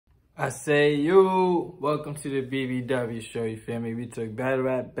I say you, welcome to the BBW show, you feel me? We took battle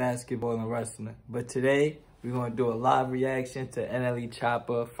rap, basketball, and wrestling. But today, we're going to do a live reaction to Nle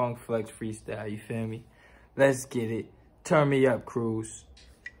Choppa Funk Flex Freestyle, you feel me? Let's get it. Turn me up, Cruz.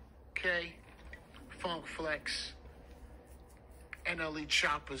 Okay, Funk Flex. Nle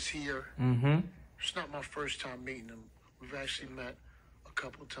Choppa's here. It's not my first time meeting him. We've actually met a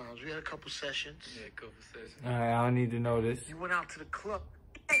couple times. We had a couple sessions. Yeah, a couple sessions. All right, I don't need to know this. You went out to the club.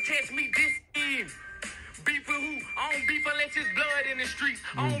 Don't catch me this in. Beef with who? I don't beef unless it's blood in the streets.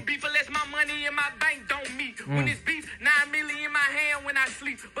 I don't beef unless my money in my bank don't meet. When it's beef, 9 million in my hand when I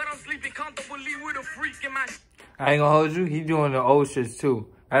sleep. But I'm sleeping comfortably with a freak in my... I ain't gonna hold you, he doing the old shits too.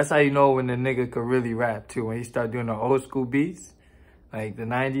 That's how you know when the nigga could really rap too. When he start doing the old school beats, like the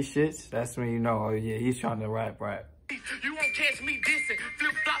 90s shits, that's when you know, oh yeah, he's trying to rap. You won't catch me dissing.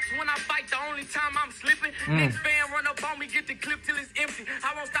 Flip-flops when I fight, the only time I'm slipping. Next fan run up on me, get the clip till it's empty.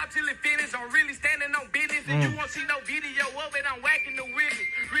 I won't stop till it finishes. I'm really standing on business. And you won't see no video of it, I'm whacking the witness.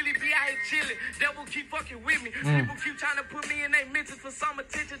 Really be out here chilling. Devil keep fucking with me. People keep trying to put me in their mentions for some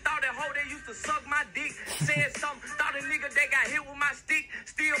attention. Thought that hoe they used to suck my dick. Said something. Thought a nigga they got hit with my stick.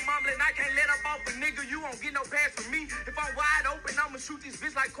 Still mumbling, I can't let up off a nigga. You won't get no pass from me. If I'm wide open, I'ma shoot this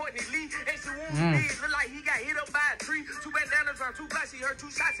bitch like Courtney Lee. And she won't be look like he got hit up by a tree. 2 bandanas around 2 blocks, he heard 2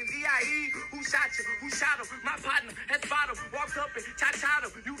 shots in DIE. Who shot you? Who shot him? My partner has spot him. Walked up and cha-cha'd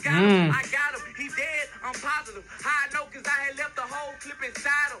him. You got him, I got him. He dead, I'm positive. How I know, cause I had left the whole clip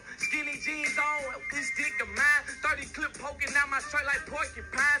inside him. Skinny jeans on, this dick of mine. 30 clip poking out my shirt like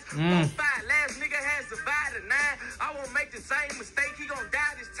porcupines. 4-5, last nigga had survived a 9. I won't make the same mistake, he gon'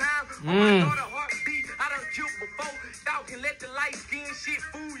 die this time. Oh my daughter heartbeat, I done killed before. Y'all can let the light skin shit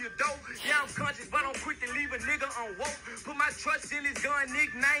fool you though. Yeah, I'm conscious, but I'm quick to leave a nigga unwoke. Put my trust in his gun,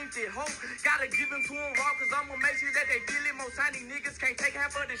 nicknamed it Hope. Gotta give him to him raw, cause I'ma make sure that they feel it. Most tiny niggas can't take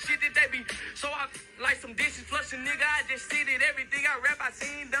half of the shit that they be. So I like some dishes, flushing nigga, I just sit it. Everything I rap, I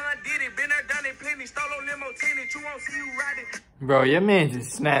seen, done, did it. Been there, done it, plenty. Stole on limo tenant, you won't see you riding. Bro, your man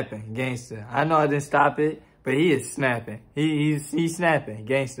just snapping, gangster. I know I didn't stop it, but he is snapping. He's snapping,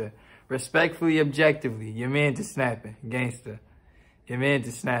 gangster. Respectfully, objectively, your man just snapping, gangster. Your man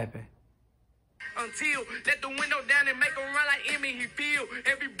just snapping. Until let the window down and make him run like Emmy, he feel.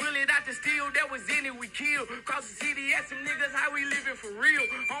 Every bullet out the steel that was in it, we kill. Cross the city, ask some niggas how we living for real.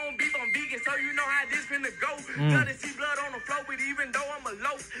 Home beef, I'm vegan, so you know how this finna go. Gotta see blood on the floor, but even though I'm a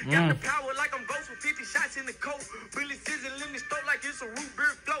loaf, got the power like I'm ghost with 50 shots in the coat. Bullet sizzling in the stove like it's a root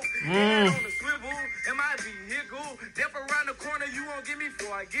beer float. Head on the swivel, in my vehicle. Death around the corner, you won't get me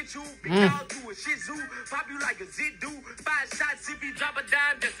before I get you. Big dog to a shih tzu, pop you like a zit do. 5 shots if he drop a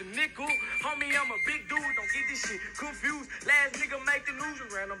dime, that's a nickel. Homie, I'm a big dude, don't get this shit confused. Last nigga make the news,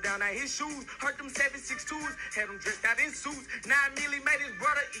 ran him down at his shoes. Hurt them 7.62s, had him dressed out in suits. 9 milli made his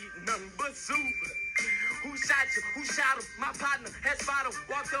brother eat nothing but soup. Who shot you? Who shot him? My partner had spot him.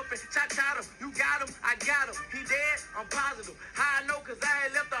 Walked up and cha-cha'd him. You got him, I got him. He dead, I'm positive. How I know, cause I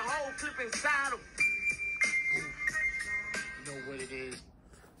had left the whole clip inside him. You know what it is.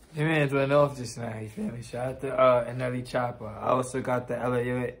 Your man's went off just now, you feel me? Shout out to Nle Choppa. I also got the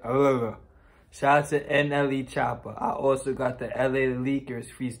shout out to Nle Choppa. I also got the LA Leakers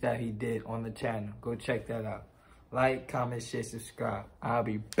freestyle he did on the channel. Go check that out. Like, comment, share, subscribe. I'll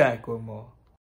be back with more.